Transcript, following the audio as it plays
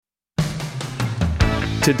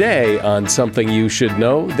Today on Something You Should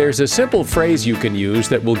Know, there's a simple phrase you can use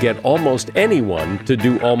that will get almost anyone to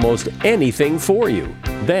do almost anything for you.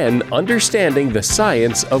 Then, understanding the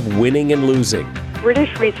science of winning and losing.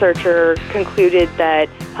 British researcher concluded that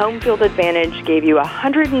home field advantage gave you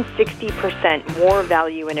 160% more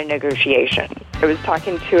value in a negotiation. I was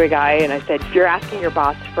talking to a guy and I said, if you're asking your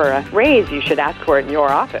boss for a raise, you should ask for it in your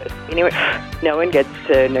office. And he went, no one gets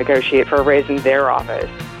to negotiate for a raise in their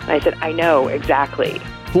office. And I said, I know, exactly.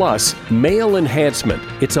 Plus, male enhancement.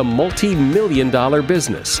 It's a multi-million-dollar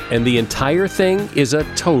business, and the entire thing is a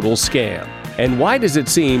total scam. And why does it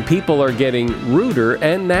seem people are getting ruder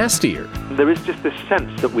and nastier? There is just this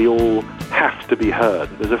sense that we all have to be heard.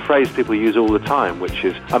 There's a phrase people use all the time, which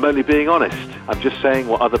is, I'm only being honest. I'm just saying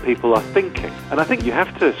what other people are thinking. And I think you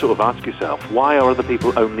have to sort of ask yourself, why are other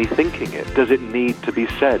people only thinking it? Does it need to be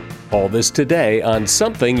said? All this today on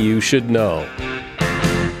Something You Should Know.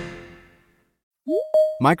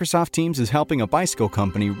 Microsoft Teams is helping a bicycle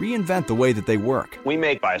company reinvent the way that they work. We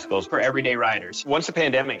make bicycles for everyday riders. Once the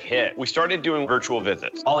pandemic hit, we started doing virtual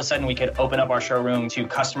visits. All of a sudden, we could open up our showroom to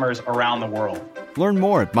customers around the world. Learn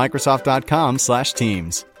more at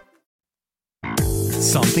Microsoft.com/Teams.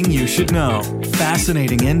 Something you should know.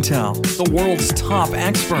 Fascinating intel, the world's top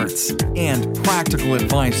experts, and practical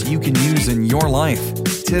advice you can use in your life.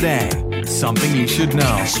 Today, Something You Should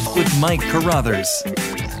Know with Mike Carruthers.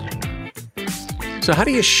 So how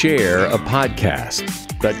do you share a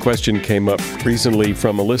podcast? That question came up recently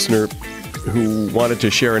from a listener who wanted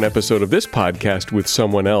to share an episode of this podcast with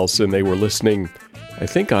someone else, and they were listening, I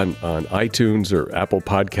think, on iTunes or Apple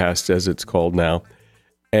Podcasts, as it's called now,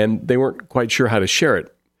 and they weren't quite sure how to share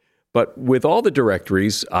it. But with all the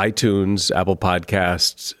directories, iTunes, Apple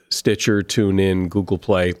Podcasts, Stitcher, TuneIn, Google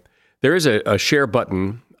Play, there is a share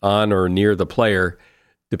button on or near the player,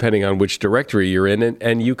 depending on which directory you're in,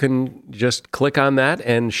 and you can just click on that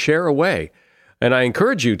and share away. And I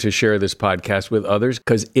encourage you to share this podcast with others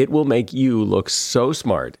because it will make you look so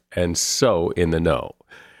smart and so in the know.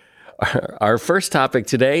 Our first topic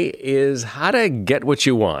today is how to get what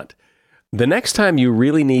you want. The next time you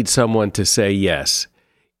really need someone to say yes,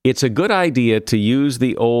 it's a good idea to use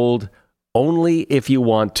the old only if you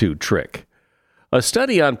want to trick. A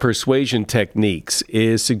study on persuasion techniques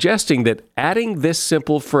is suggesting that adding this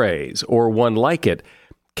simple phrase, or one like it,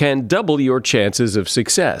 can double your chances of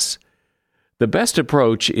success. The best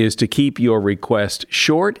approach is to keep your request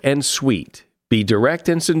short and sweet, be direct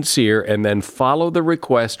and sincere, and then follow the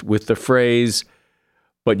request with the phrase,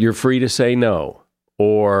 but you're free to say no,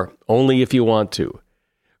 or only if you want to.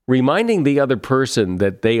 Reminding the other person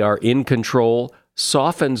that they are in control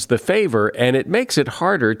softens the favor, and it makes it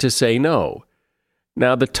harder to say no.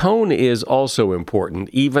 Now, the tone is also important.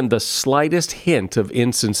 Even the slightest hint of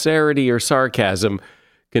insincerity or sarcasm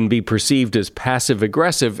can be perceived as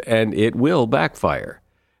passive-aggressive, and it will backfire.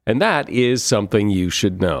 And that is something you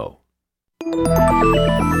should know.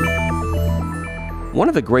 One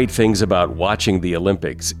of the great things about watching the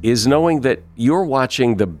Olympics is knowing that you're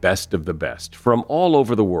watching the best of the best from all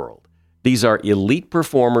over the world. These are elite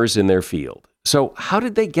performers in their field. So how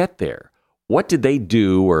did they get there? What did they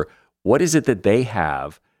do, or what is it that they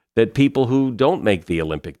have that people who don't make the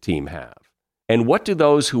Olympic team have? And what do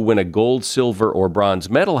those who win a gold, silver, or bronze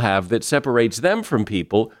medal have that separates them from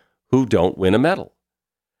people who don't win a medal?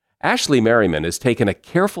 Ashley Merriman has taken a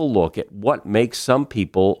careful look at what makes some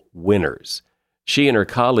people winners. She and her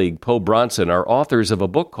colleague, Poe Bronson, are authors of a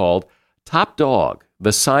book called Top Dog,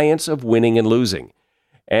 The Science of Winning and Losing.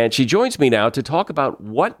 And she joins me now to talk about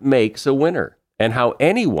what makes a winner and how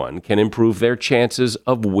anyone can improve their chances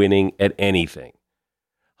of winning at anything.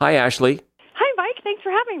 Hi, Ashley. Hi, Mike. Thanks for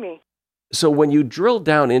having me. So when you drill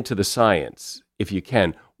down into the science, if you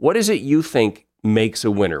can, what is it you think makes a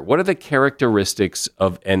winner? What are the characteristics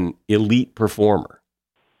of an elite performer?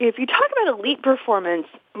 If you talk about elite performance,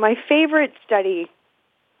 my favorite study,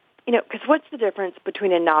 because what's the difference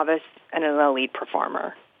between a novice and an elite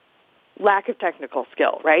performer? Lack of technical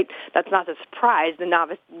skill, right? That's not a surprise. The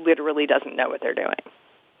novice literally doesn't know what they're doing.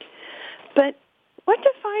 But what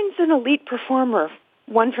defines an elite performer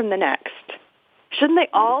one from the next? Shouldn't they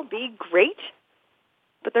all be great?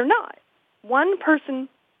 But they're not. One team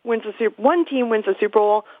wins a Super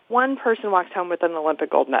Bowl. One person walks home with an Olympic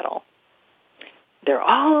gold medal. They're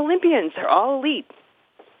all Olympians. They're all elite.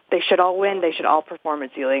 They should all win. They should all perform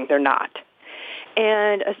at ceiling. They're not.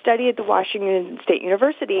 And a study at the Washington State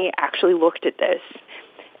University actually looked at this.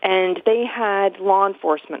 And they had law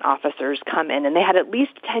enforcement officers come in, and they had at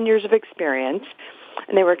least 10 years of experience,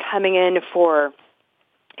 and they were coming in for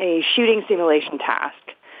a shooting simulation task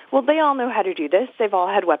Well, they all know how to do this. They've all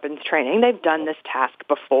had weapons training. They've done this task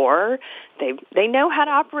before. They know how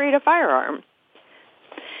to operate a firearm.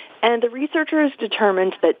 And the researchers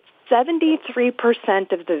determined that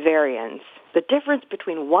 73% of the variance, the difference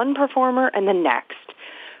between one performer and the next,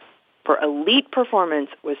 for elite performance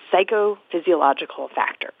was psychophysiological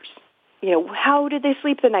factors. How did they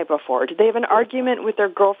sleep the night before? Did they have an argument with their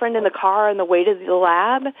girlfriend in the car on the way to the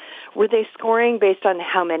lab? Were they scoring based on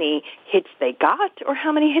how many hits they got or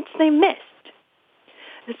how many hits they missed?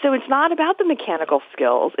 So it's not about the mechanical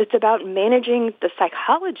skills. It's about managing the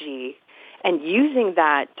psychology and using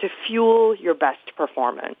that to fuel your best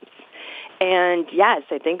performance. And yes,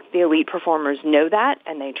 I think the elite performers know that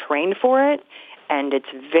and they train for it. And it's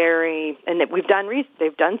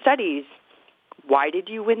they've done studies. Why did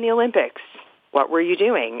you win the Olympics? What were you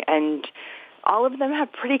doing? And all of them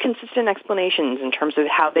have pretty consistent explanations in terms of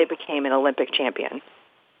how they became an Olympic champion.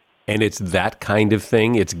 And it's that kind of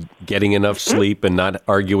thing? It's getting enough sleep and not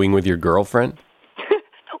arguing with your girlfriend?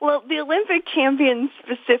 Well, the Olympic champions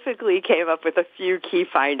specifically came up with a few key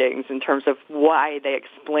findings in terms of why they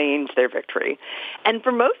explained their victory. And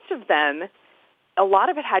for most of them, a lot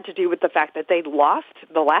of it had to do with the fact that they lost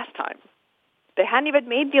the last time. They hadn't even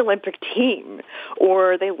made the Olympic team,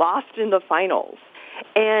 or they lost in the finals.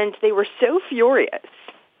 And they were so furious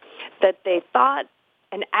that they thought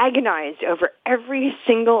and agonized over every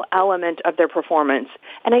single element of their performance.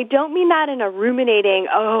 And I don't mean that in a ruminating,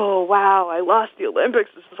 oh, wow, I lost the Olympics,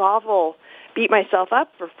 this is awful, beat myself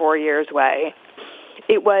up for 4 years way.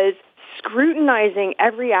 It was scrutinizing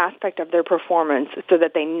every aspect of their performance so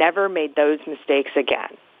that they never made those mistakes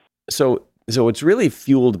again. So it's really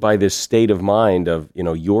fueled by this state of mind of,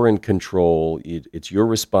 you're in control. It's your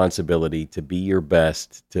responsibility to be your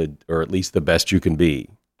best, or at least the best you can be.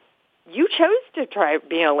 You chose to try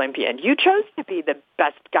being an Olympian. You chose to be the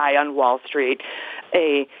best guy on Wall Street,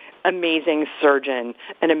 an amazing surgeon,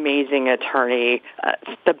 an amazing attorney,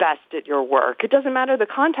 the best at your work. It doesn't matter the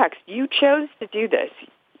context. You chose to do this.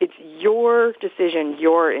 It's your decision.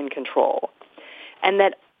 You're in control. And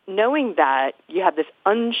that knowing that you have this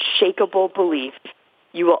unshakable belief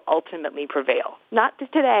you will ultimately prevail. Not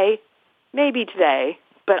today, maybe today,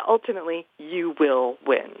 but ultimately you will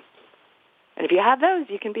win. And if you have those,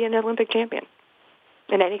 you can be an Olympic champion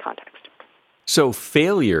in any context. So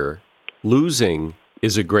failure, losing,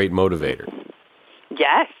 is a great motivator.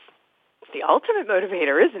 Yes. It's the ultimate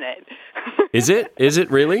motivator, isn't it? Is it? Is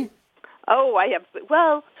it really? Oh,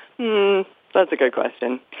 that's a good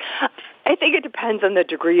question. I think it depends on the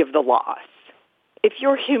degree of the loss. If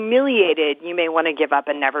you're humiliated, you may want to give up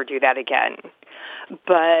and never do that again.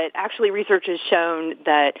 But actually, research has shown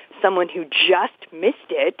that someone who just missed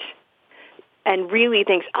it and really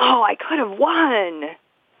thinks, oh, I could have won,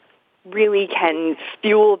 really can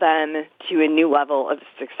fuel them to a new level of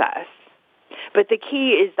success. But the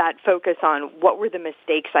key is that focus on what were the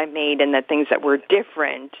mistakes I made and the things that were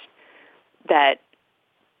different that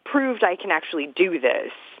proved I can actually do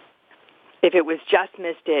this. If it was just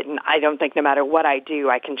missed it and I don't think no matter what I do,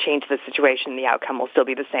 I can change the situation, the outcome will still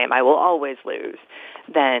be the same, I will always lose,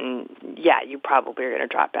 then, yeah, you probably are going to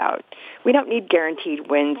drop out. We don't need guaranteed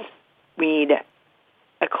wins. We need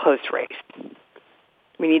a close race.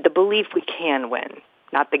 We need the belief we can win,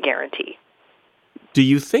 not the guarantee. Do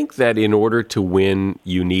you think that in order to win,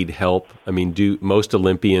 you need help? I mean, do most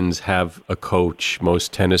Olympians have a coach?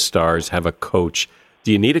 Most tennis stars have a coach.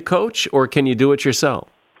 Do you need a coach, or can you do it yourself?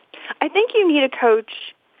 I think you need a coach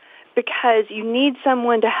because you need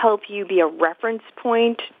someone to help you be a reference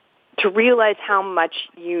point to realize how much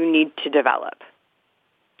you need to develop.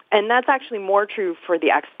 And that's actually more true for the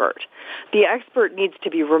expert. The expert needs to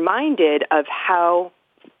be reminded of how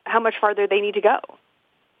much farther they need to go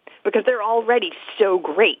because they're already so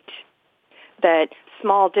great that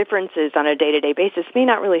small differences on a day-to-day basis may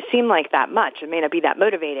not really seem like that much. It may not be that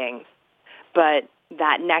motivating, but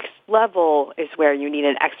that next level is where you need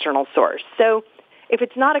an external source. So if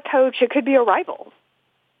it's not a coach, it could be a rival,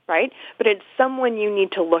 right? But it's someone you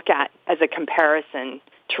need to look at as a comparison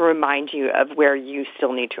to remind you of where you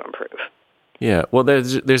still need to improve. Yeah, well,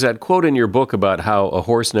 there's that quote in your book about how a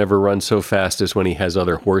horse never runs so fast as when he has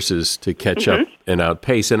other horses to catch up and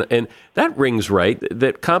outpace. And that rings right,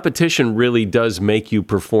 that competition really does make you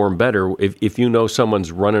perform better. If you know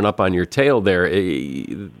someone's running up on your tail there,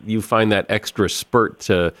 you find that extra spurt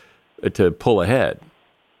to pull ahead.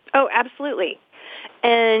 Oh, absolutely.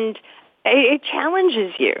 And it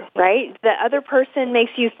challenges you, right? The other person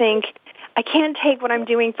makes you think, I can't take what I'm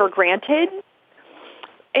doing for granted.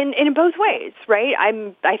 in both ways, right?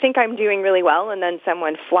 I think I'm doing really well, and then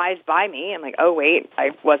someone flies by me. I'm like, oh, wait,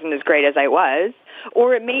 I wasn't as great as I was.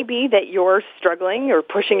 Or it may be that you're struggling or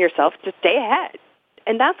pushing yourself to stay ahead.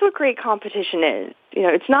 And that's what great competition is.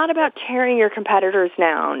 It's not about tearing your competitors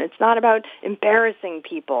down. It's not about embarrassing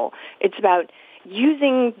people. It's about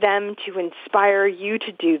using them to inspire you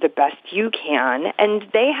to do the best you can. And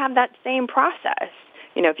they have that same process.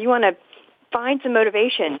 If you want to find some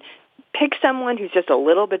motivation, pick someone who's just a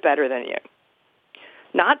little bit better than you.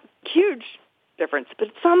 Not huge difference, but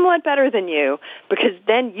somewhat better than you, because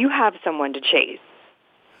then you have someone to chase.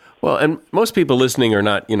 Well, and most people listening are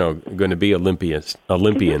not, going to be Olympians.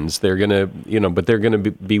 They're going to, but they're going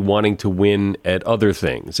to be wanting to win at other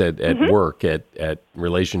things, at work, at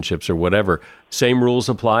relationships or whatever. Same rules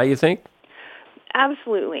apply, you think?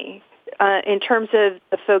 Absolutely. In terms of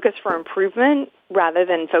the focus for improvement rather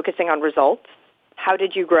than focusing on results, how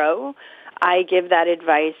did you grow? I give that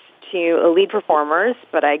advice to elite performers,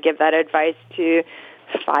 but I give that advice to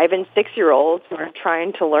 5- and 6-year-olds who are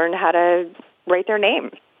trying to learn how to write their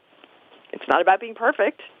name. It's not about being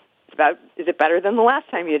perfect. It's about, is it better than the last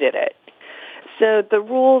time you did it? So the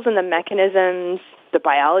rules and the mechanisms, the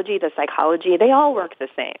biology, the psychology, they all work the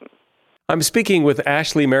same. I'm speaking with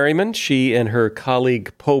Ashley Merriman. She and her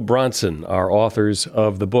colleague Poe Bronson are authors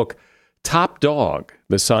of the book Top Dog,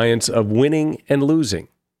 The Science of Winning and Losing.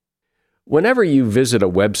 Whenever you visit a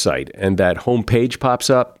website and that homepage pops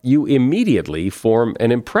up, you immediately form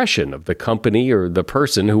an impression of the company or the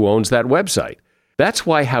person who owns that website. That's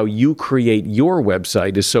why how you create your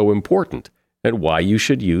website is so important and why you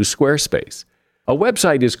should use Squarespace. A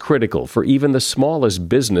website is critical for even the smallest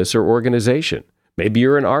business or organization. Maybe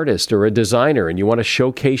you're an artist or a designer and you want to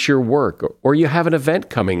showcase your work, or you have an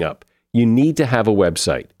event coming up. You need to have a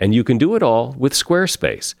website, and you can do it all with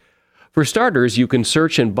Squarespace. For starters, you can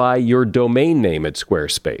search and buy your domain name at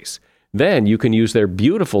Squarespace. Then you can use their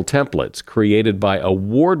beautiful templates created by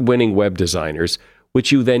award-winning web designers,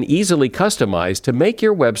 which you then easily customize to make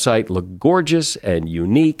your website look gorgeous and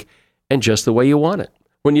unique and just the way you want it.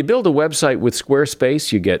 When you build a website with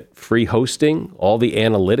Squarespace, you get free hosting, all the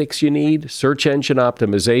analytics you need, search engine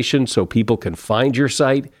optimization so people can find your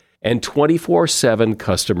site, and 24/7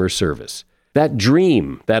 customer service. That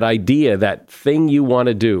dream, that idea, that thing you want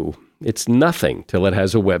to do, it's nothing till it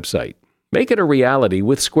has a website. Make it a reality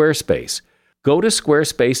with Squarespace. Go to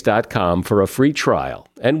squarespace.com for a free trial,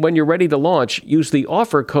 and when you're ready to launch, use the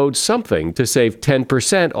offer code SOMETHING to save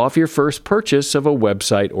 10% off your first purchase of a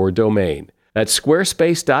website or domain. That's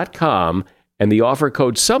squarespace.com and the offer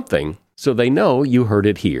code SOMETHING so they know you heard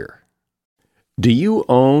it here. Do you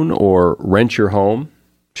own or rent your home?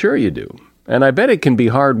 Sure you do, and I bet it can be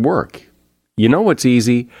hard work. You know what's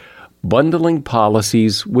easy? Bundling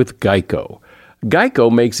policies with Geico.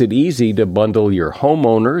 Geico makes it easy to bundle your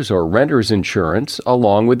homeowner's or renter's insurance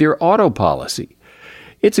along with your auto policy.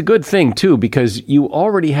 It's a good thing, too, because you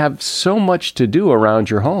already have so much to do around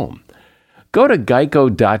your home. Go to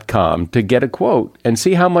geico.com to get a quote and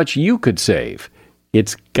see how much you could save.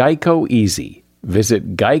 It's Geico Easy.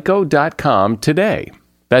 Visit geico.com today.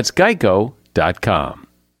 That's geico.com.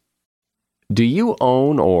 Do you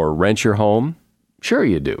own or rent your home? Sure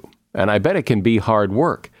you do, and I bet it can be hard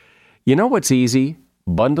work. You know what's easy?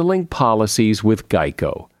 Bundling policies with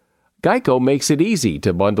Geico. Geico makes it easy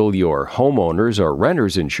to bundle your homeowner's or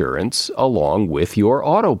renter's insurance along with your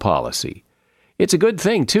auto policy. It's a good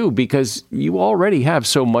thing, too, because you already have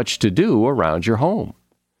so much to do around your home.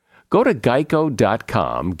 Go to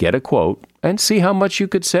geico.com, get a quote, and see how much you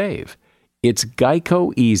could save. It's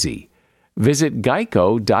Geico Easy. Visit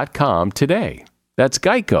geico.com today. That's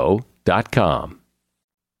geico.com.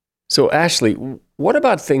 So, Ashley, what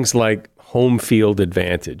about things like home field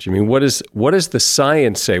advantage? I mean, what does the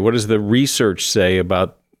science say? What does the research say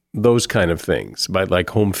about those kind of things, about like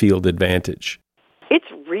home field advantage? It's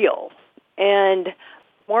real and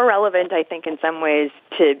more relevant, I think, in some ways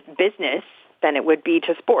to business than it would be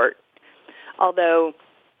to sport. Although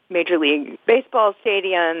Major League Baseball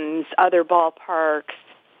stadiums, other ballparks,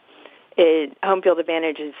 home field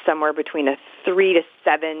advantage is somewhere between a 3 to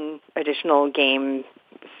 7 additional games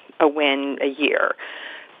a win a year.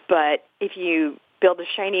 But if you build a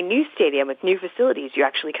shiny new stadium with new facilities, you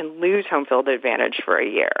actually can lose home field advantage for a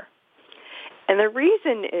year. And the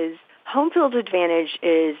reason is home field advantage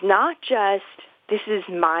is not just this is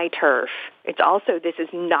my turf. It's also this is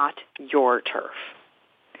not your turf.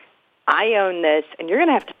 I own this, and you're going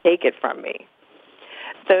to have to take it from me.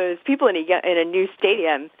 Those people in a new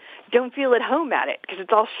stadium don't feel at home at it because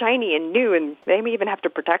it's all shiny and new, and they may even have to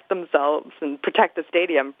protect themselves and protect the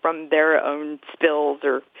stadium from their own spills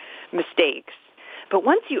or mistakes. But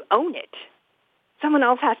once you own it, someone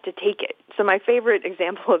else has to take it. So my favorite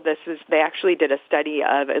example of this is they actually did a study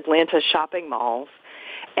of Atlanta shopping malls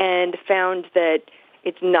and found that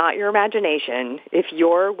it's not your imagination. If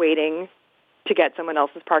you're waiting to get someone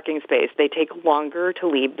else's parking space, they take longer to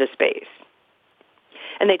leave the space.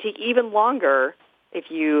 And they take even longer if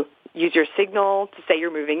you use your signal to say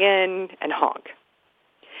you're moving in and honk.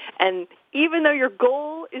 And even though your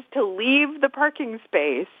goal is to leave the parking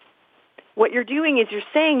space, what you're doing is you're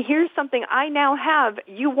saying, here's something I now have,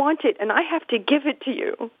 you want it, and I have to give it to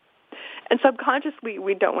you. And subconsciously,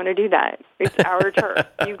 we don't want to do that. It's our turn.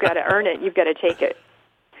 You've got to earn it. You've got to take it.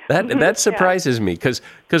 That surprises me because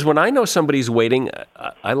when I know somebody's waiting,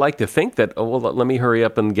 I like to think that, oh, well, let me hurry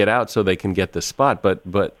up and get out so they can get the spot.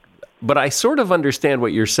 But I sort of understand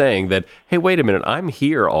what you're saying that, hey, wait a minute, I'm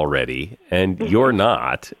here already and you're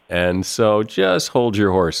not. And so just hold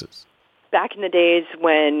your horses. Back in the days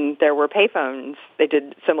when there were payphones, they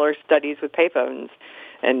did similar studies with payphones.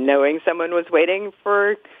 And knowing someone was waiting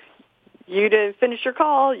for you to finish your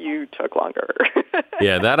call, you took longer.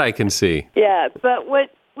 Yeah, that I can see. Yeah, but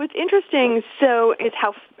what's interesting, is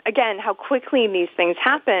how quickly these things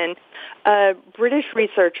happen. A British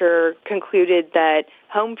researcher concluded that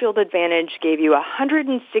home field advantage gave you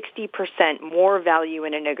 160% more value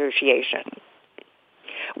in a negotiation,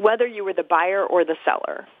 whether you were the buyer or the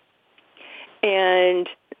seller. And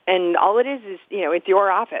all it is, it's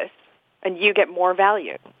your office, and you get more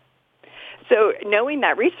value. So knowing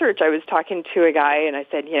that research, I was talking to a guy, and I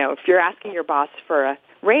said, if you're asking your boss for a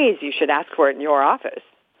raise, you should ask for it in your office.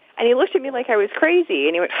 And he looked at me like I was crazy,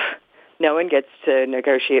 and he went, no one gets to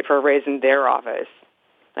negotiate for a raise in their office.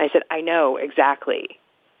 And I said, I know, exactly.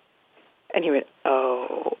 And he went,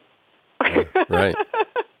 oh. Right.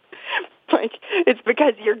 Like, it's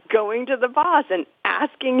because you're going to the boss and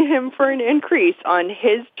asking him for an increase on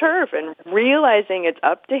his turf and realizing it's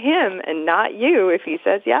up to him and not you if he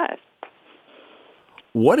says yes.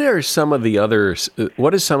 What is some of the other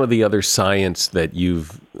science that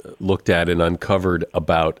you've looked at and uncovered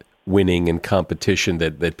about winning and competition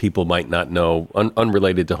that people might not know,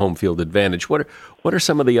 unrelated to home field advantage? What are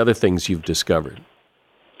some of the other things you've discovered?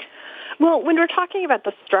 Well, when we're talking about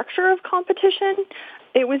the structure of competition,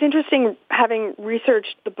 it was interesting having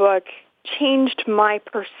researched the book changed my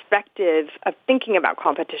perspective of thinking about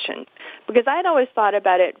competition, because I had always thought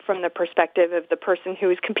about it from the perspective of the person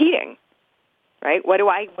who is competing, right? What do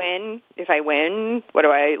I win if I win? What do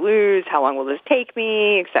I lose? How long will this take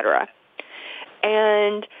me, et cetera?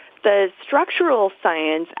 And the structural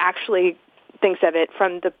science actually thinks of it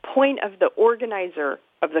from the point of the organizer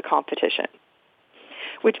of the competition,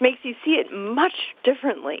 which makes you see it much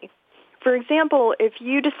differently. For example, if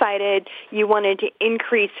you decided you wanted to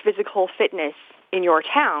increase physical fitness in your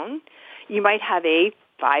town, you might have a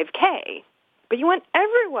 5K. But you want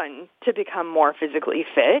everyone to become more physically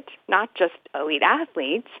fit, not just elite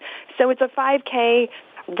athletes. So it's a 5K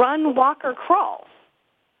run, walk, or crawl.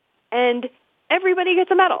 And everybody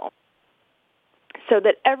gets a medal so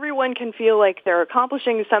that everyone can feel like they're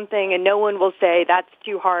accomplishing something and no one will say, that's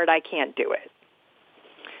too hard, I can't do it.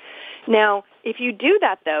 Now, if you do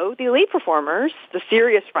that, though, the elite performers, the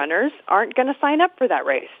serious runners, aren't going to sign up for that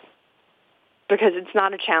race because it's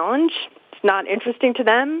not a challenge. It's not interesting to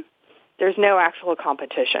them. There's no actual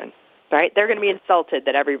competition, right? They're going to be insulted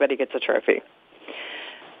that everybody gets a trophy.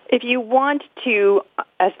 If you want to,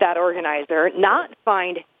 as that organizer, not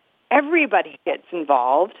find everybody gets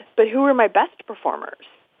involved, but who are my best performers?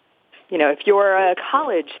 If you're a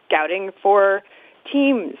college scouting for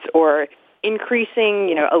teams or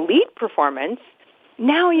increasing, elite performance,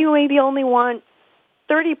 now you maybe only want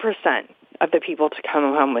 30% of the people to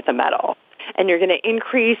come home with a medal, and you're going to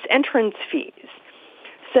increase entrance fees.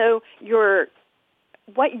 So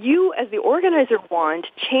what you as the organizer want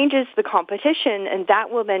changes the competition, and that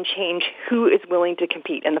will then change who is willing to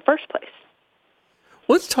compete in the first place.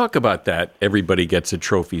 Let's talk about that. Everybody gets a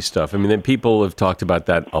trophy stuff. I mean, then people have talked about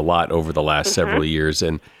that a lot over the last several years,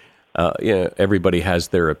 and everybody has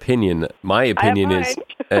their opinion. My opinion is,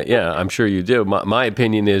 I'm sure you do. My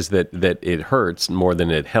opinion is that it hurts more than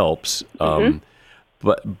it helps.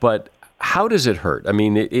 But how does it hurt? I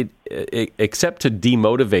mean, it except to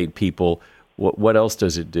demotivate people, what else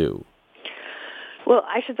does it do? Well,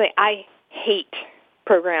 I should say I hate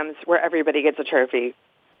programs where everybody gets a trophy.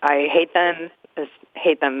 I hate them.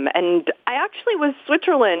 And I actually was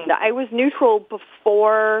Switzerland. I was neutral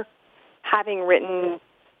before having written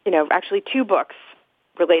actually 2 books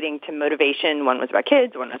relating to motivation. One was about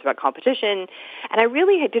kids, one was about competition. And I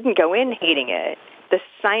really didn't go in hating it. The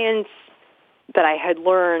science that I had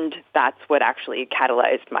learned, that's what actually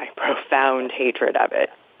catalyzed my profound hatred of it.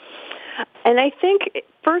 And I think,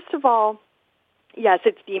 first of all, Yes,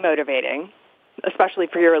 it's demotivating, especially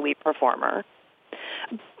for your elite performer.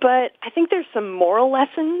 But I think there's some moral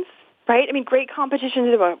lessons, right? I mean, great competition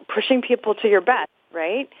is about pushing people to your best,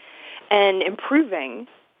 right? And improving.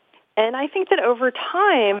 And I think that over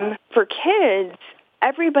time, for kids,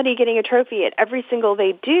 everybody getting a trophy at every single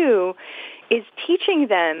they do is teaching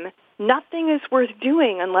them nothing is worth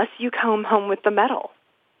doing unless you come home with the medal.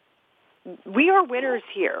 We are winners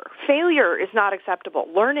here. Failure is not acceptable.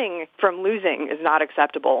 Learning from losing is not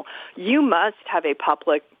acceptable. You must have a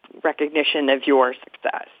public recognition of your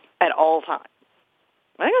success at all times.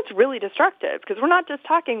 I think that's really destructive because we're not just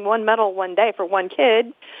talking one medal one day for one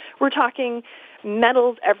kid. We're talking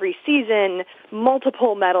medals every season,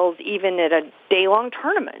 multiple medals even at a day-long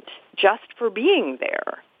tournament just for being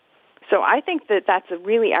there. So I think that that's a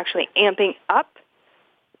really actually amping up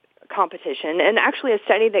competition. And actually a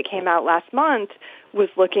study that came out last month was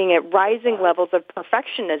looking at rising levels of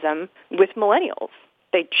perfectionism with millennials.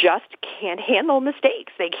 They just can't handle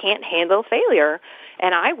mistakes. They can't handle failure.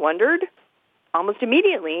 And I wondered almost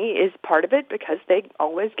immediately, is part of it because they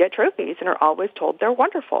always get trophies and are always told they're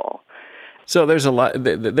wonderful? So there's a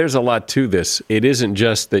lot to this. It isn't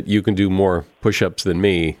just that you can do more push-ups than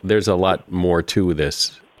me. There's a lot more to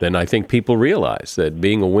this than I think people realize, that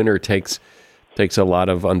being a winner takes a lot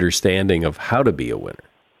of understanding of how to be a winner.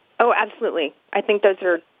 Oh, absolutely. I think those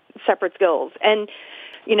are separate skills. And,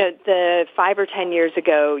 the 5 or 10 years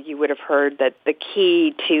ago, you would have heard that the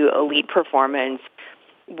key to elite performance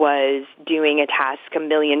was doing a task a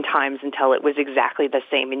million times until it was exactly the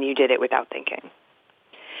same and you did it without thinking.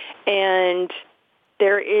 And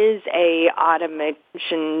there is a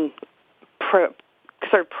automation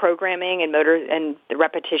sort of programming and motor and the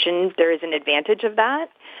repetition. There is an advantage of that.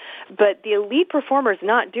 But the elite performer is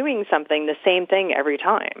not doing something the same thing every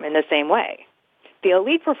time in the same way. The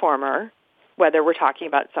elite performer, whether we're talking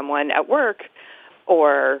about someone at work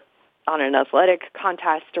or on an athletic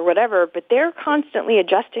contest or whatever, but they're constantly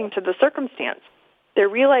adjusting to the circumstance. They're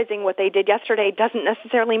realizing what they did yesterday doesn't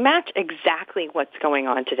necessarily match exactly what's going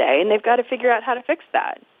on today, and they've got to figure out how to fix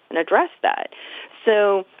that and address that.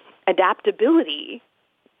 So adaptability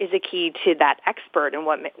is a key to that expert, and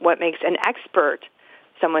what makes an expert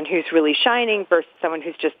someone who's really shining versus someone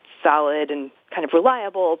who's just solid and kind of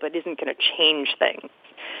reliable but isn't going to change things.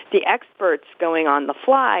 The expert's going on the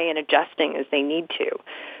fly and adjusting as they need to.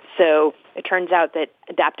 So it turns out that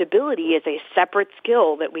adaptability is a separate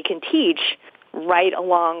skill that we can teach right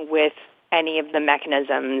along with any of the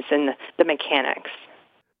mechanisms and the mechanics.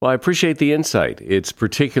 Well, I appreciate the insight. It's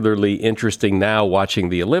particularly interesting now watching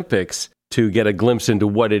the Olympics to get a glimpse into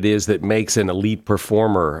what it is that makes an elite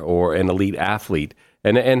performer or an elite athlete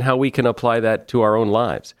and how we can apply that to our own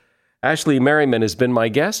lives. Ashley Merriman has been my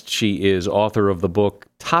guest. She is author of the book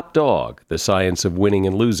Top Dog, The Science of Winning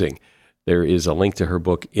and Losing. There is a link to her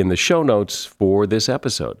book in the show notes for this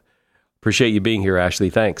episode. Appreciate you being here, Ashley.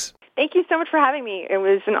 Thanks. Thank you so much for having me. It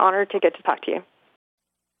was an honor to get to talk to you.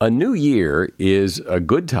 A new year is a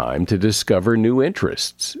good time to discover new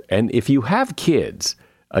interests. And if you have kids,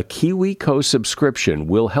 a KiwiCo subscription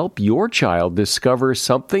will help your child discover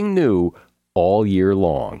something new all year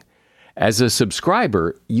long. As a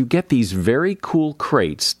subscriber, you get these very cool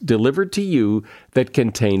crates delivered to you that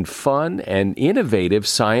contain fun and innovative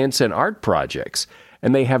science and art projects,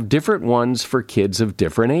 and they have different ones for kids of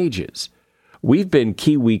different ages. We've been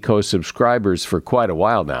KiwiCo subscribers for quite a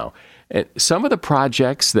while now, and some of the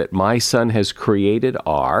projects that my son has created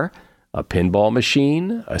are a pinball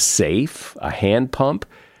machine, a safe, a hand pump,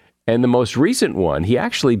 and the most recent one, he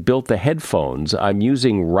actually built the headphones I'm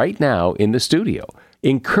using right now in the studio.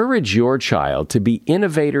 Encourage your child to be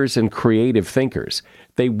innovators and creative thinkers.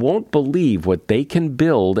 They won't believe what they can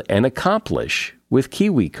build and accomplish with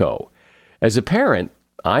KiwiCo. As a parent,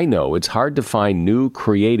 I know it's hard to find new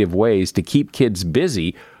creative ways to keep kids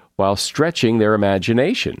busy while stretching their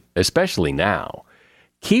imagination, especially now.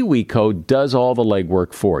 KiwiCo does all the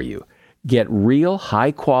legwork for you. Get real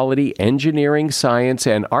high-quality engineering, science,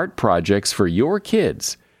 and art projects for your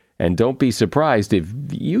kids. And don't be surprised if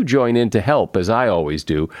you join in to help, as I always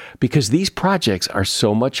do, because these projects are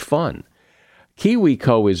so much fun.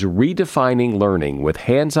 KiwiCo is redefining learning with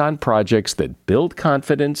hands-on projects that build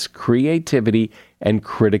confidence, creativity, and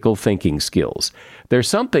critical thinking skills. There's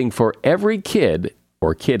something for every kid,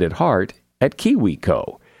 or kid at heart, at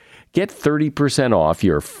KiwiCo. Get 30% off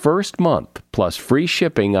your first month plus free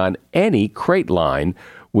shipping on any crate line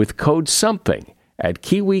with code SOMETHING at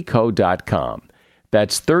KiwiCo.com.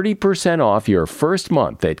 That's 30% off your first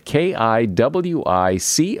month at KIWICO.com,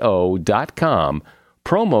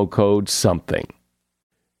 promo code SOMETHING.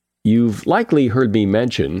 You've likely heard me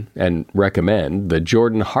mention and recommend the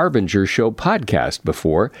Jordan Harbinger Show podcast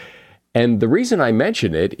before. And the reason I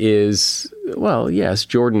mention it is, well, yes,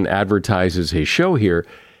 Jordan advertises his show here,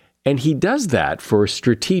 and he does that for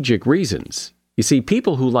strategic reasons. You see,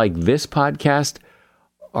 people who like this podcast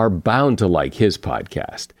are bound to like his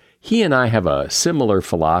podcast. He and I have a similar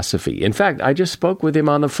philosophy. In fact, I just spoke with him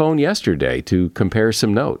on the phone yesterday to compare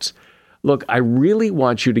some notes. Look, I really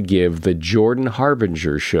want you to give the Jordan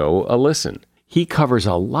Harbinger Show a listen. He covers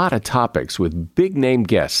a lot of topics with big-name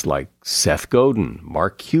guests like Seth Godin,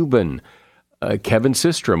 Mark Cuban, Kevin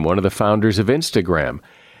Systrom, one of the founders of Instagram.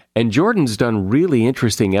 And Jordan's done really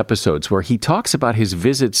interesting episodes where he talks about his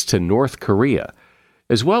visits to North Korea,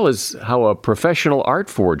 as well as how a professional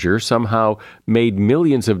art forger somehow made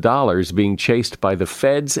millions of dollars being chased by the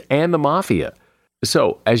feds and the mafia.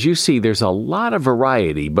 So, as you see, there's a lot of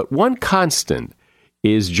variety, but one constant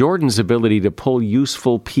is Jordan's ability to pull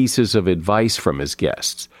useful pieces of advice from his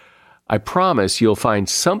guests. I promise you'll find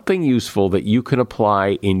something useful that you can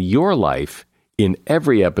apply in your life in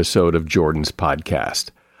every episode of Jordan's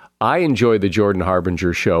podcast. I enjoy the Jordan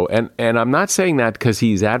Harbinger Show, and I'm not saying that because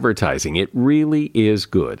he's advertising. It really is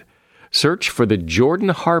good. Search for the Jordan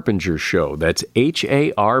Harbinger Show. That's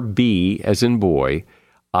Harb as in boy,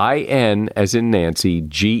 IN as in Nancy,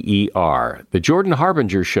 GER. The Jordan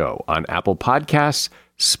Harbinger Show on Apple Podcasts,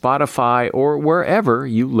 Spotify, or wherever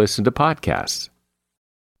you listen to podcasts.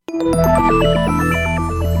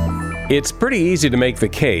 It's pretty easy to make the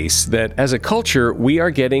case that as a culture, we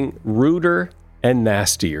are getting ruder and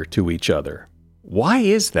nastier to each other. Why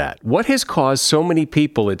is that? What has caused so many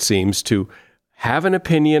people, it seems, to have an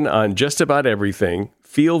opinion on just about everything,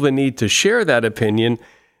 feel the need to share that opinion,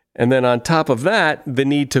 and then on top of that, the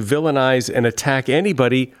need to villainize and attack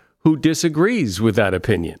anybody who disagrees with that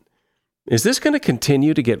opinion? Is this going to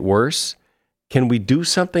continue to get worse? Can we do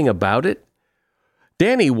something about it?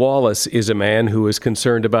 Danny Wallace is a man who is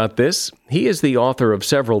concerned about this. He is the author of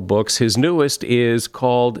several books. His newest is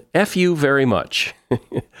called F You Very Much,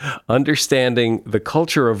 Understanding the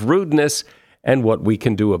Culture of Rudeness and What We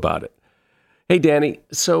Can Do About It. Hey, Danny,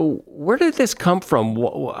 so where did this come from?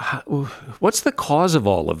 What's the cause of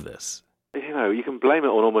all of this? You know, you can blame it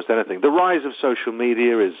on almost anything. The rise of social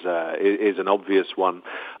media is an obvious one,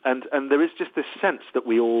 and there is just this sense that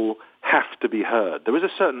we all have to be heard. There is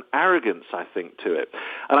a certain arrogance, I think, to it,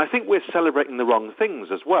 and I think we're celebrating the wrong things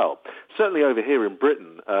as well. Certainly over here in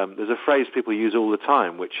Britain, there's a phrase people use all the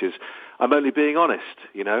time, which is, "I'm only being honest."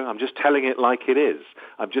 You know, I'm just telling it like it is.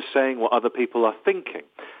 I'm just saying what other people are thinking.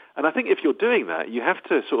 And I think if you're doing that, you have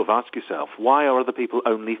to sort of ask yourself, why are other people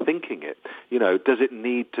only thinking it? You know, does it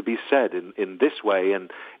need to be said in this way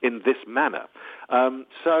and in this manner?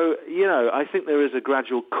 So, you know, I think there is a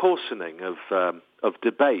gradual coarsening of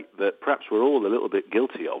debate that perhaps we're all a little bit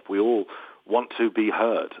guilty of. We all want to be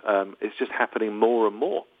heard. It's just happening more and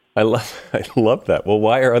more. I love that. Well,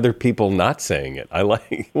 why are other people not saying it?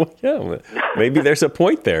 Maybe there's a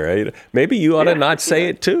point there. Right? Maybe you ought to not say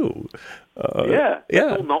it too. Let's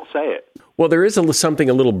all not say it. Well, there is something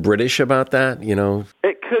a little British about that, you know.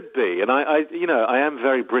 It could be, and I am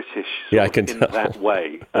very British I can in tell. that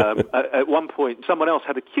way. At one point, someone else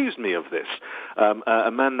had accused me of this. A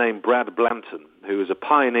man named Brad Blanton, who is a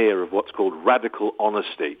pioneer of what's called radical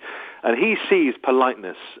honesty, and he sees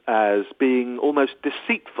politeness as being almost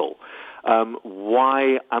deceitful.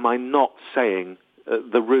 Why am I not saying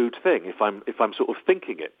the rude thing if I'm sort of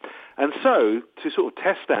thinking it? And so to sort of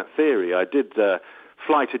test that theory, I did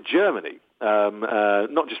fly to Germany,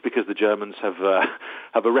 not just because the Germans have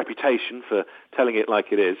a reputation for telling it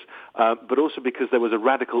like it is, but also because there was a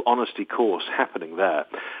radical honesty course happening there.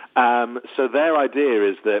 So their idea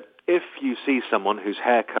is that if you see someone whose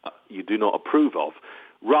haircut you do not approve of,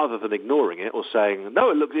 rather than ignoring it or saying, no,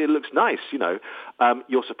 it looks nice, you know,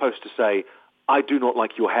 you're supposed to say, I do not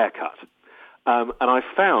like your haircut. And I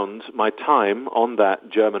found my time on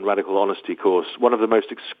that German radical honesty course one of the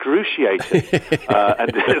most excruciating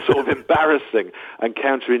and sort of embarrassing and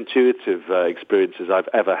counterintuitive experiences I've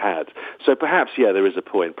ever had. So perhaps, there is a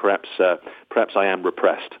point. Perhaps I am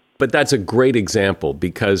repressed. But that's a great example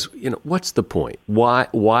because, you know, what's the point?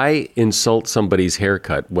 Why insult somebody's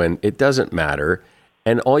haircut when it doesn't matter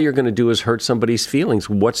and all you're going to do is hurt somebody's feelings?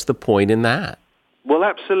 What's the point in that? Well,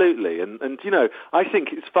 absolutely. And you know, I think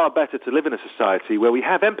it's far better to live in a society where we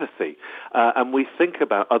have empathy and we think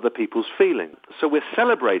about other people's feelings. So we're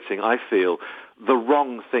celebrating, I feel, the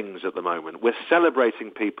wrong things at the moment. We're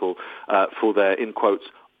celebrating people for their, in quotes,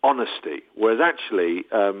 honesty, whereas actually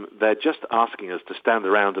they're just asking us to stand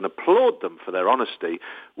around and applaud them for their honesty,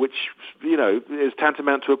 which, you know, is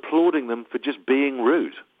tantamount to applauding them for just being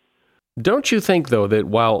rude. Don't you think, though, that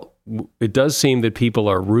while it does seem that people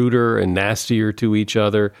are ruder and nastier to each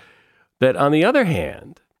other, that on the other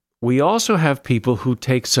hand, we also have people who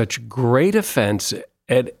take such great offense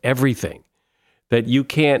at everything that you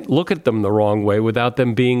can't look at them the wrong way without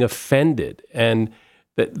them being offended, and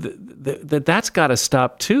that's got to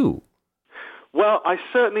stop too. Well, I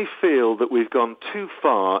certainly feel that we've gone too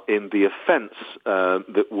far in the offense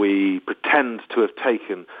that we pretend to have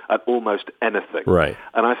taken at almost anything. Right.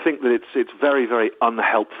 And I think that it's very, very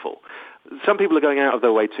unhelpful. Some people are going out of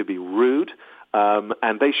their way to be rude,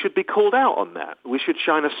 and they should be called out on that. We should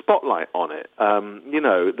shine a spotlight on it.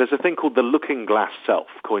 There's a thing called the looking glass self,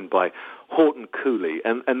 coined by Horton Cooley,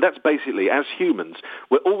 and that's basically, as humans,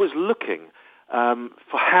 we're always looking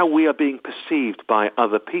for how we are being perceived by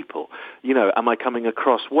other people. Am I coming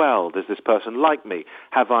across well? Does this person like me?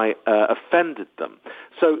 Have I offended them?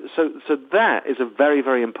 So that is a very,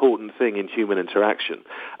 very important thing in human interaction.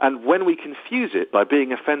 And when we confuse it by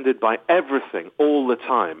being offended by everything all the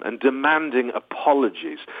time and demanding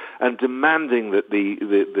apologies and demanding that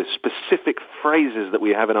the specific phrases that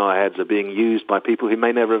we have in our heads are being used by people who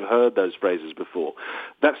may never have heard those phrases before,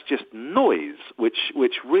 that's just noise, which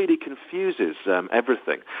really confuses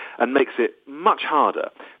everything and makes it much harder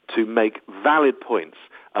to make valid points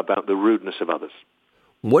about the rudeness of others.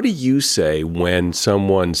 What do you say when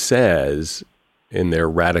someone says, in their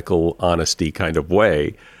radical honesty kind of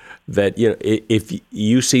way, that if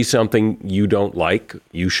you see something you don't like,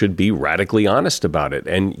 you should be radically honest about it?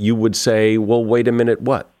 And you would say, well, wait a minute,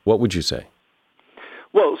 what? What would you say?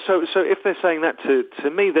 Well, so if they're saying that to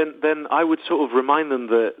me, then I would sort of remind them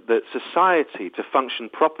that society, to function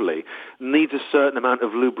properly, needs a certain amount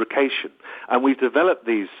of lubrication, and we've developed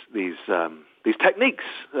these techniques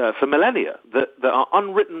for millennia that are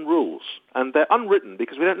unwritten rules, and they're unwritten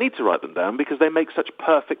because we don't need to write them down because they make such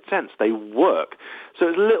perfect sense. They work. So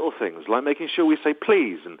it's little things like making sure we say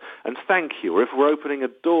please and thank you, or if we're opening a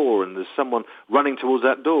door and there's someone running towards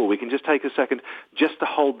that door, we can just take a second just to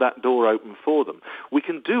hold that door open for them. We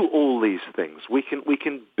can do all these things. We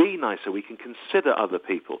can be nicer. We can consider other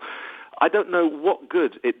people. I don't know what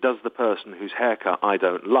good it does the person whose haircut I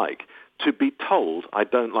don't like to be told I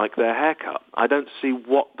don't like their haircut. I don't see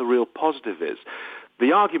what the real positive is.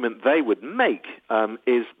 The argument they would make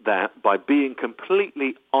is that by being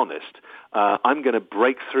completely honest, I'm going to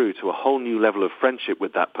break through to a whole new level of friendship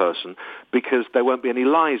with that person because there won't be any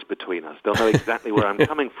lies between us. They'll know exactly where I'm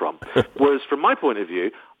coming from. Whereas from my point of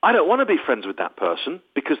view, I don't want to be friends with that person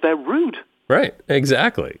because they're rude. Right,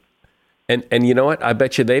 exactly. And you know what? I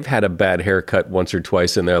bet you they've had a bad haircut once or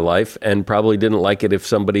twice in their life and probably didn't like it if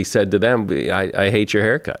somebody said to them, I hate your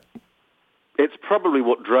haircut. It's probably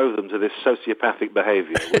what drove them to this sociopathic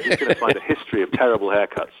behavior. We're just going to find a history of terrible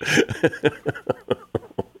haircuts.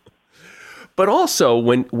 But also,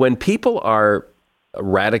 when people are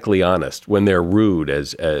radically honest, when they're rude,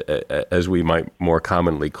 as we might more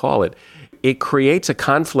commonly call it, it creates a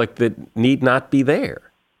conflict that need not be there.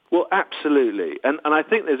 Well, absolutely. And I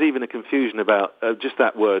think there's even a confusion about just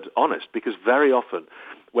that word honest, because very often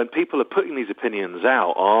when people are putting these opinions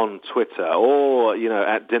out on Twitter or,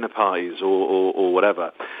 at dinner parties or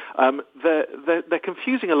whatever, they're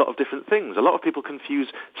confusing a lot of different things. A lot of people confuse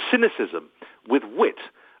cynicism with wit.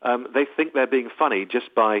 They think they're being funny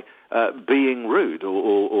just by being rude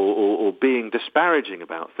or being disparaging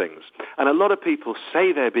about things. And a lot of people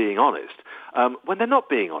say they're being honest. When they're not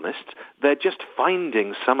being honest, they're just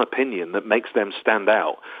finding some opinion that makes them stand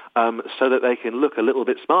out so that they can look a little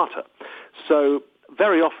bit smarter. So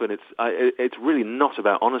very often it's really not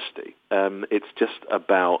about honesty. It's just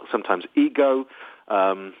about sometimes ego,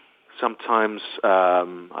 sometimes,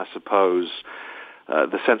 I suppose,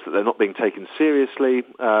 the sense that they're not being taken seriously.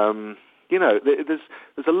 There's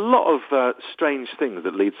a lot of strange things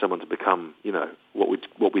that lead someone to become,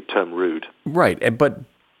 what we term rude. Right, but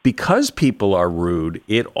because people are rude,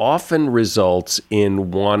 it often results in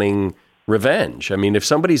wanting revenge. I mean, if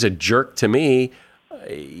somebody's a jerk to me,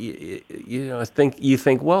 you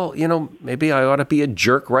think, well, maybe I ought to be a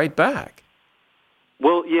jerk right back.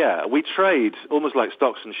 Well, yeah, we trade almost like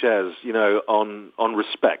stocks and shares, on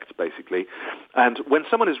respect, basically. And when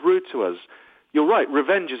someone is rude to us, you're right,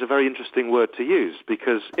 revenge is a very interesting word to use,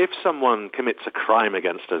 because if someone commits a crime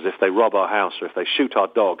against us, if they rob our house or if they shoot our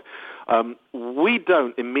dog, we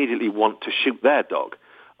don't immediately want to shoot their dog.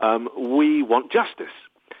 We want justice.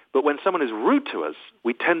 But when someone is rude to us,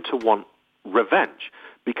 we tend to want revenge,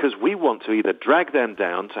 because we want to either drag them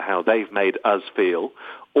down to how they've made us feel,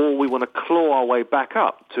 or we want to claw our way back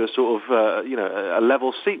up to a sort of, a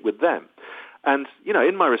level seat with them. And,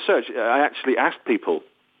 in my research, I actually asked people,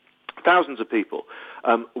 thousands of people,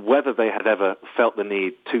 whether they had ever felt the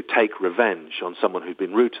need to take revenge on someone who'd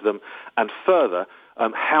been rude to them, and further,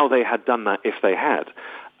 how they had done that if they had.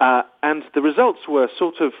 And the results were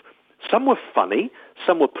sort of, some were funny,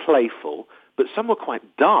 some were playful, but some were quite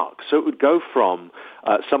dark. So it would go from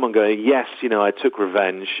someone going, yes, I took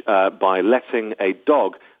revenge by letting a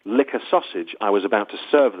dog lick a sausage I was about to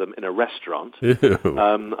serve them in a restaurant.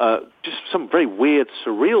 Just some very weird,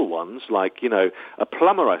 surreal ones, like, a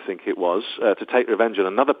plumber, I think it was, to take revenge on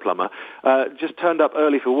another plumber, just turned up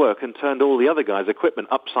early for work and turned all the other guys' equipment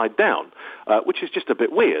upside down, which is just a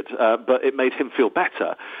bit weird, but it made him feel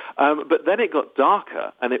better. But then it got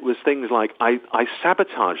darker, and it was things like, I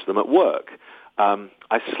sabotaged them at work.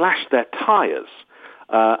 I slashed their tires,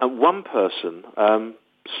 and one person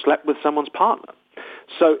slept with someone's partner.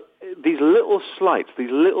 So these little slights,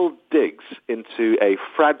 these little digs into a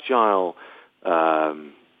fragile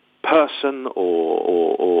person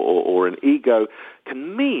or an ego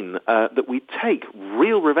can mean that we take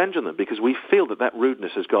real revenge on them because we feel that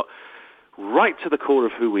rudeness has got right to the core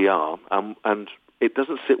of who we are, and it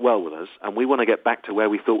doesn't sit well with us, and we want to get back to where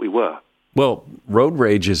we thought we were. Well, road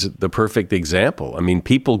rage is the perfect example. I mean,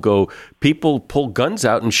 people pull guns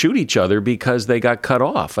out and shoot each other because they got cut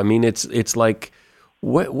off. I mean, it's like,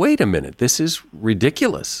 wait a minute, this is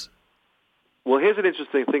ridiculous. Well, here's an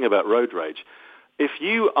interesting thing about road rage. If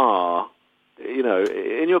you are,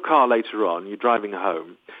 in your car later on, you're driving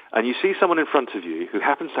home, and you see someone in front of you who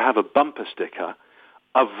happens to have a bumper sticker,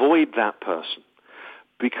 avoid that person.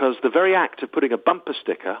 Because the very act of putting a bumper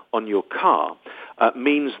sticker on your car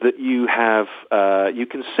means that you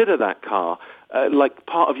consider that car like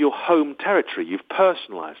part of your home territory. You've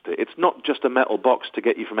personalized it. It's not just a metal box to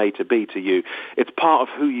get you from A to B to you. It's part of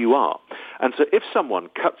who you are. And so if someone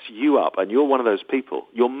cuts you up and you're one of those people,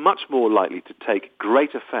 you're much more likely to take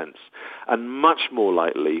great offense and much more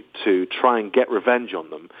likely to try and get revenge on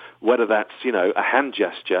them, whether that's, a hand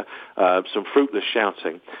gesture, some fruitless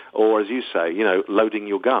shouting, or, as you say, loading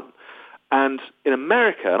your gun. And in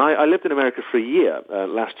America, and I lived in America for a year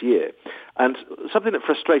last year, and something that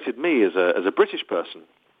frustrated me as a British person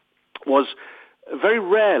was very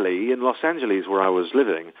rarely in Los Angeles, where I was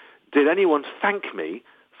living, did anyone thank me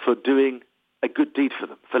for doing a good deed for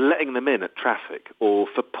them, for letting them in at traffic, or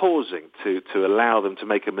for pausing to allow them to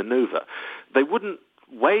make a maneuver. They wouldn't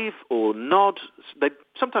wave or nod. They'd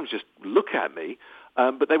sometimes just look at me,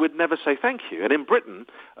 but they would never say thank you. And in Britain,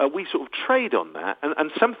 we sort of trade on that,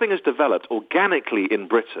 and something has developed organically in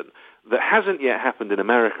Britain that hasn't yet happened in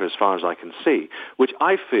America as far as I can see, which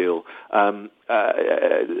I feel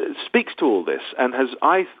speaks to all this and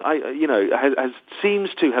seems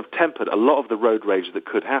to have tempered a lot of the road rage that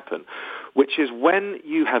could happen, which is when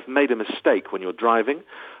you have made a mistake when you're driving.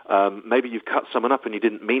 Maybe you've cut someone up and you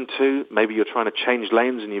didn't mean to. Maybe you're trying to change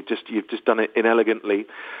lanes and you've just done it inelegantly.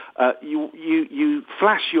 You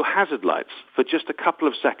flash your hazard lights for just a couple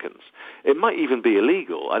of seconds. It might even be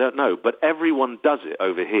illegal, I don't know, but everyone does it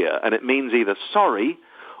over here, and it means either sorry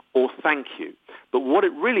or thank you. But what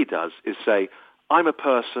it really does is say, I'm a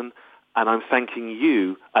person and I'm thanking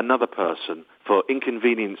you, another person, for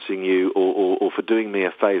inconveniencing you or for doing me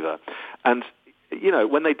a favor. And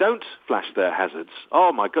when they don't flash their hazards,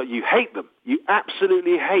 oh my God, you hate them. You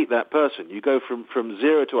absolutely hate that person. You go from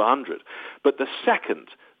 0 to 100. But the second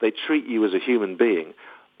they treat you as a human being,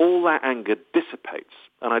 all that anger dissipates.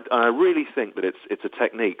 And I really think that it's a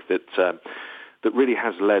technique that really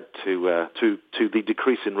has led to the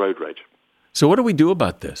decrease in road rage. So what do we do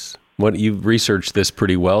about this? You've researched this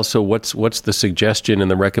pretty well. So what's the suggestion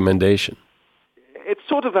and the recommendation? It's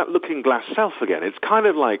sort of that looking glass self again. It's kind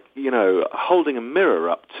of like, holding a mirror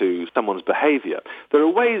up to someone's behavior. There are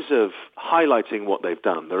ways of highlighting what they've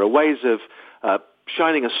done. There are ways of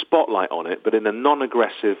shining a spotlight on it, but in a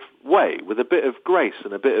non-aggressive way, with a bit of grace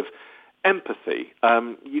and a bit of empathy.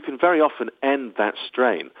 You can very often end that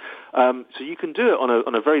strain. So you can do it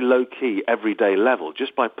on a very low-key, everyday level,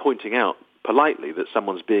 just by pointing out politely that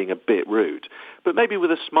someone's being a bit rude, but maybe with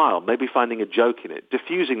a smile, maybe finding a joke in it,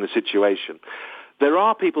 diffusing the situation. There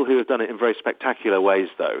are people who have done it in very spectacular ways,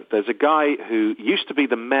 though. There's a guy who used to be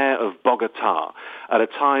the mayor of Bogota at a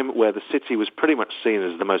time where the city was pretty much seen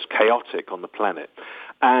as the most chaotic on the planet.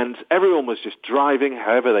 And everyone was just driving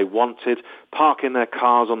however they wanted, parking their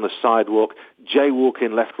cars on the sidewalk,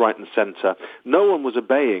 jaywalking left, right, and center. No one was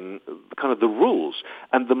obeying kind of the rules.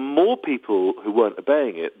 And the more people who weren't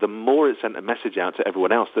obeying it, the more it sent a message out to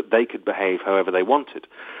everyone else that they could behave however they wanted.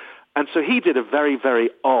 And so he did a very,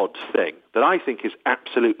 very odd thing that I think is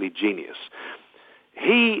absolutely genius.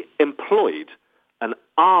 He employed an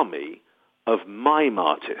army of mime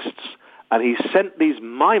artists, and he sent these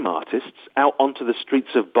mime artists out onto the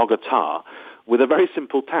streets of Bogota with a very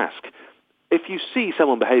simple task. If you see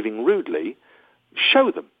someone behaving rudely,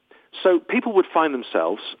 show them. So people would find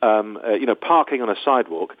themselves, parking on a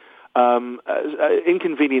sidewalk,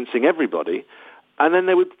 inconveniencing everybody, and then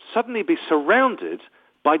they would suddenly be surrounded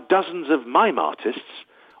by dozens of mime artists,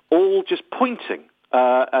 all just pointing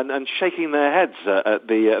and shaking their heads at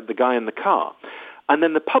the guy in the car. And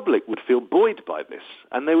then the public would feel buoyed by this,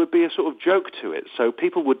 and there would be a sort of joke to it. So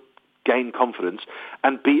people would gain confidence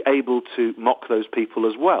and be able to mock those people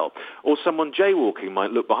as well. Or someone jaywalking might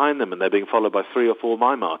look behind them and they're being followed by 3 or 4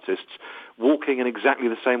 mime artists walking in exactly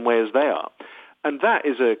the same way as they are. And that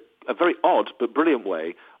is a very odd but brilliant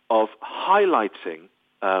way of highlighting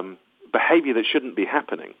behavior that shouldn't be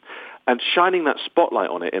happening and shining that spotlight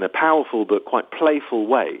on it in a powerful but quite playful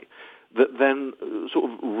way that then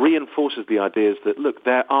sort of reinforces the ideas that, look,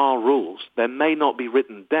 there are rules. There may not be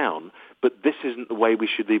written down, but this isn't the way we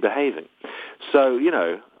should be behaving. So,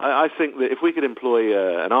 I think that if we could employ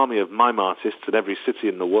an army of mime artists in every city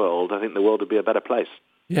in the world, I think the world would be a better place.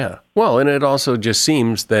 Yeah. Well, and it also just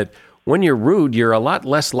seems that when you're rude, you're a lot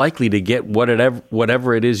less likely to get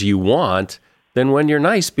whatever it is you want than when you're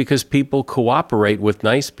nice, because people cooperate with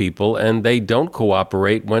nice people and they don't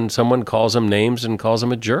cooperate when someone calls them names and calls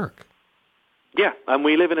them a jerk. Yeah, and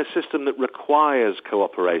we live in a system that requires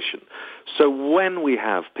cooperation. So when we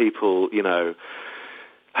have people, kind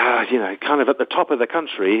of at the top of the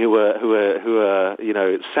country who are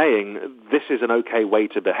saying this is an okay way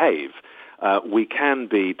to behave, we can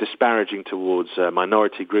be disparaging towards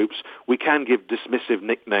minority groups. We can give dismissive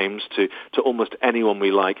nicknames to almost anyone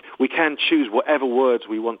we like. We can choose whatever words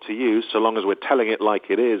we want to use, so long as we're telling it like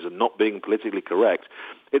it is and not being politically correct.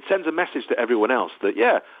 It sends a message to everyone else that,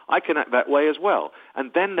 yeah, I can act that way as well.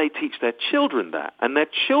 And then they teach their children that, and their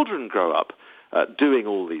children grow up doing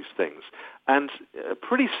all these things. And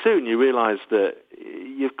pretty soon you realize that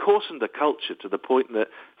you've coarsened a culture to the point that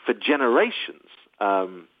for generations,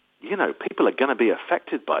 people are going to be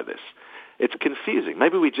affected by this. It's confusing.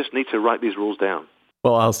 Maybe we just need to write these rules down.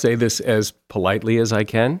 Well, I'll say this as politely as I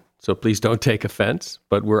can, so please don't take offense,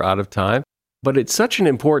 but we're out of time. But it's such an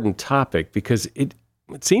important topic because it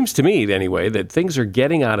seems to me, anyway, that things are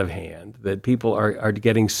getting out of hand, that people are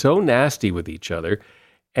getting so nasty with each other,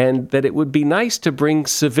 and that it would be nice to bring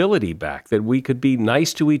civility back, that we could be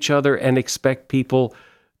nice to each other and expect people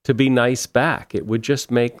to be nice back. It would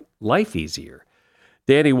just make life easier.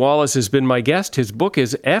 Danny Wallace has been my guest. His book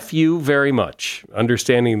is F You Very Much,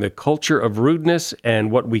 Understanding the Culture of Rudeness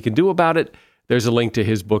and What We Can Do About It. There's a link to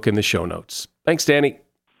his book in the show notes. Thanks, Danny.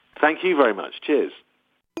 Thank you very much. Cheers.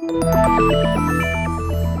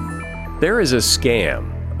 There is a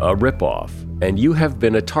scam, a ripoff, and you have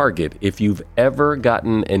been a target if you've ever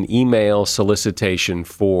gotten an email solicitation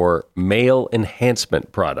for male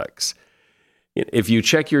enhancement products. If you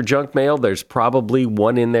check your junk mail, there's probably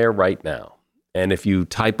one in there right now. And if you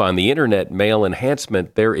type on the internet male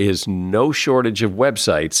enhancement, there is no shortage of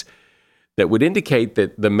websites that would indicate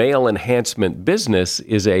that the male enhancement business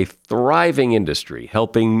is a thriving industry,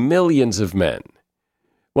 helping millions of men.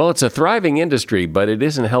 Well, it's a thriving industry, but it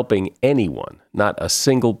isn't helping anyone, not a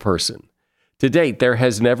single person. To date, there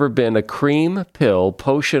has never been a cream, pill,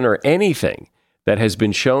 potion, or anything that has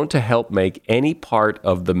been shown to help make any part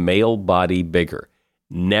of the male body bigger.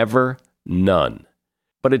 Never, none.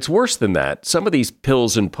 But it's worse than that. Some of these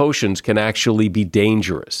pills and potions can actually be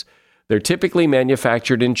dangerous. They're typically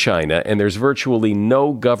manufactured in China, and there's virtually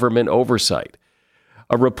no government oversight.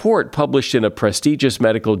 A report published in a prestigious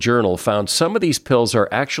medical journal found some of these pills are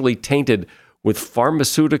actually tainted with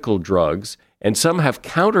pharmaceutical drugs, and some have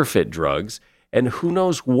counterfeit drugs, and who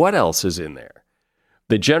knows what else is in there.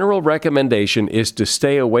 The general recommendation is to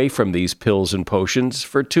stay away from these pills and potions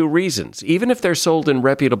for 2 reasons, even if they're sold in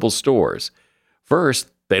reputable stores.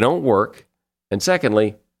 First, they don't work, and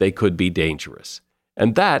secondly, they could be dangerous.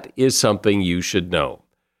 And that is something you should know.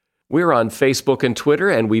 We're on Facebook and Twitter,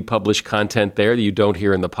 and we publish content there that you don't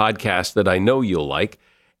hear in the podcast that I know you'll like.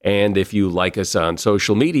 And if you like us on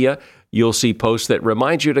social media, you'll see posts that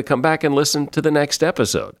remind you to come back and listen to the next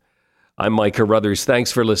episode. I'm Mike Carruthers.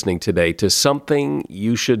 Thanks for listening today to Something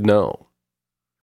You Should Know.